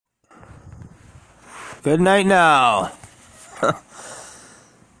Good night now.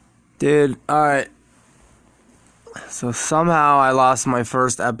 Dude, alright. So somehow I lost my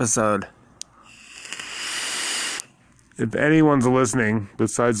first episode. If anyone's listening,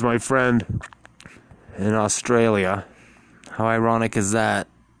 besides my friend in Australia, how ironic is that?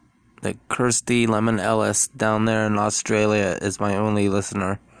 That Kirsty Lemon Ellis down there in Australia is my only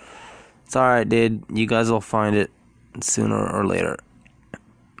listener. It's alright, dude. You guys will find it sooner or later.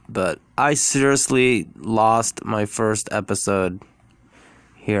 But I seriously lost my first episode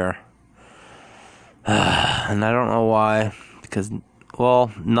here. And I don't know why. Because,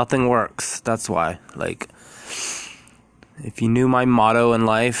 well, nothing works. That's why. Like, if you knew my motto in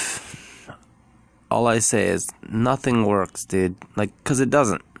life, all I say is, nothing works, dude. Like, because it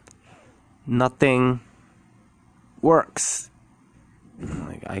doesn't. Nothing works.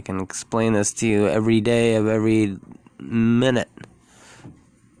 Like, I can explain this to you every day of every minute.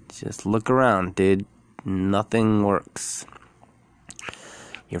 Just look around, dude. Nothing works.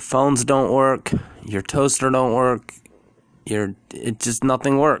 Your phones don't work. Your toaster don't work. It just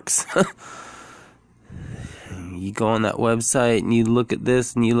nothing works. You go on that website and you look at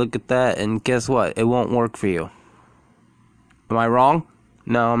this and you look at that, and guess what? It won't work for you. Am I wrong?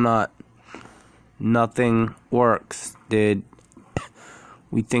 No, I'm not. Nothing works, dude.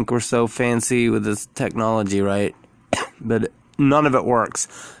 We think we're so fancy with this technology, right? But none of it works.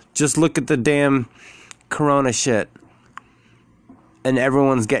 Just look at the damn corona shit. And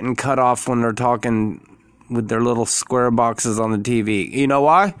everyone's getting cut off when they're talking with their little square boxes on the TV. You know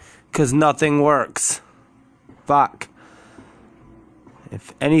why? Because nothing works. Fuck.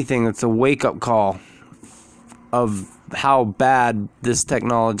 If anything, it's a wake-up call of how bad this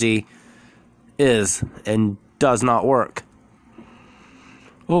technology is and does not work.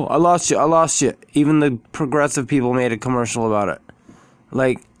 Oh, I lost you. Even the progressive people made a commercial about it.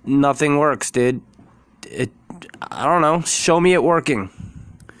 Like, nothing works, dude. I don't know. Show me it working.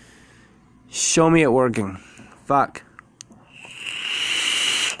 Fuck.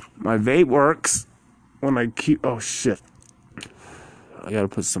 My vape works when I keep... Oh, shit. I gotta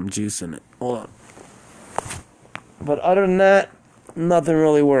put some juice in it. Hold on. But other than that, nothing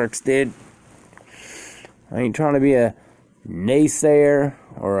really works, dude. I ain't trying to be a naysayer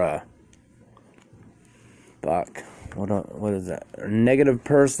or a... Fuck. What is that? A negative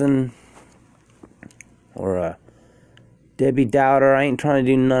person or a Debbie Dowder. I ain't trying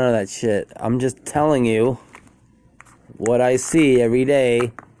to do none of that shit. I'm just telling you what I see every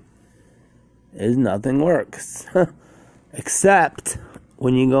day is nothing works. Except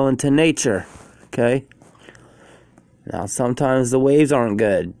when you go into nature, okay? Now, sometimes the waves aren't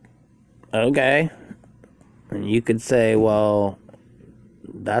good. Okay. And you could say, well,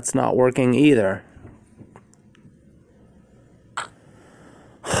 that's not working either.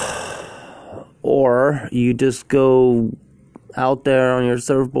 Or you just go out there on your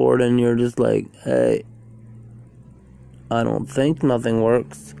surfboard and you're just like, hey, I don't think nothing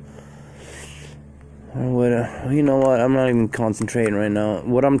works. Or you know what? I'm not even concentrating right now.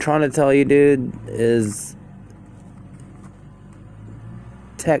 What I'm trying to tell you, dude, is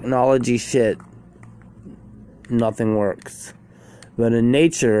technology shit. Nothing works. But in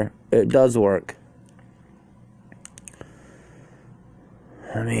nature, it does work.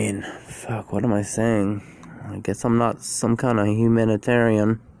 I mean, fuck, what am I saying? I guess I'm not some kind of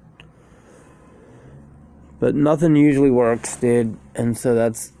humanitarian. But nothing usually works, dude. And so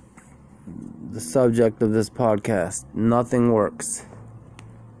that's the subject of this podcast. Nothing works.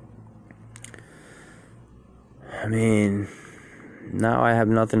 I mean, now I have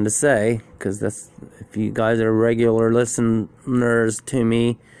nothing to say, because that's, if you guys are regular listeners to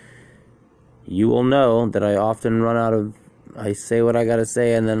me, you will know that I often run out of, I say what I gotta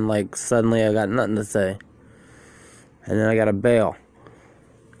say, and then, like, suddenly I got nothing to say. And then I gotta bail.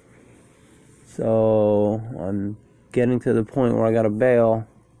 So, I'm getting to the point where I gotta bail.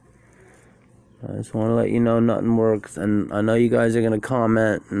 I just want to let you know nothing works. And I know you guys are gonna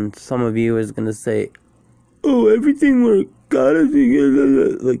comment, and some of you is gonna say, oh, everything works.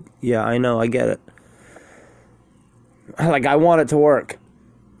 Like, yeah, I know, I get it. Like, I want it to work.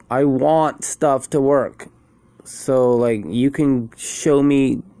 I want stuff to work. So, like, you can show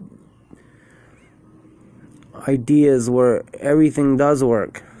me ideas where everything does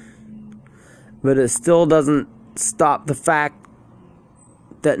work. But it still doesn't stop the fact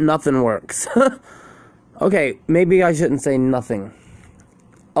that nothing works. Okay, maybe I shouldn't say nothing.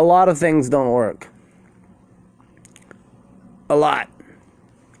 A lot of things don't work. A lot.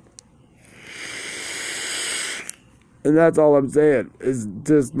 And that's all I'm saying. Is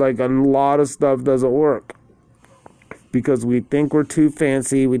just like a lot of stuff doesn't work. Because we think we're too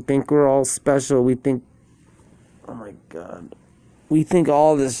fancy. We think we're all special. We think Oh my god. We think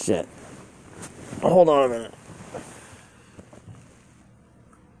all this shit. Hold on a minute.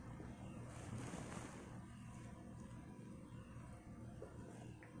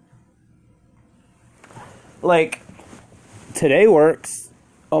 Like, today works.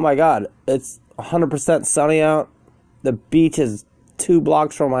 Oh my god, it's 100% sunny out. The beach is 2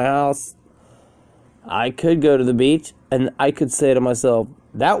 blocks from my house. I could go to the beach, and I could say to myself,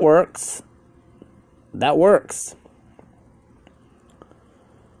 that works. That works.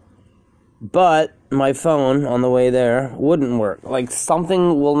 But my phone on the way there wouldn't work. Like,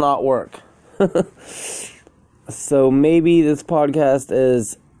 something will not work. So maybe this podcast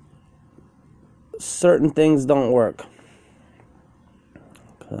is certain things don't work.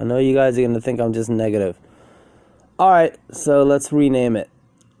 I know you guys are going to think I'm just negative. Alright, so let's rename it.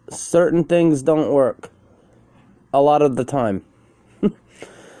 Certain things don't work. A lot of the time.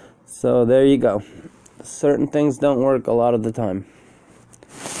 So there you go. Certain things don't work a lot of the time.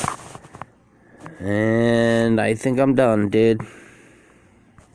 And I think I'm done, dude.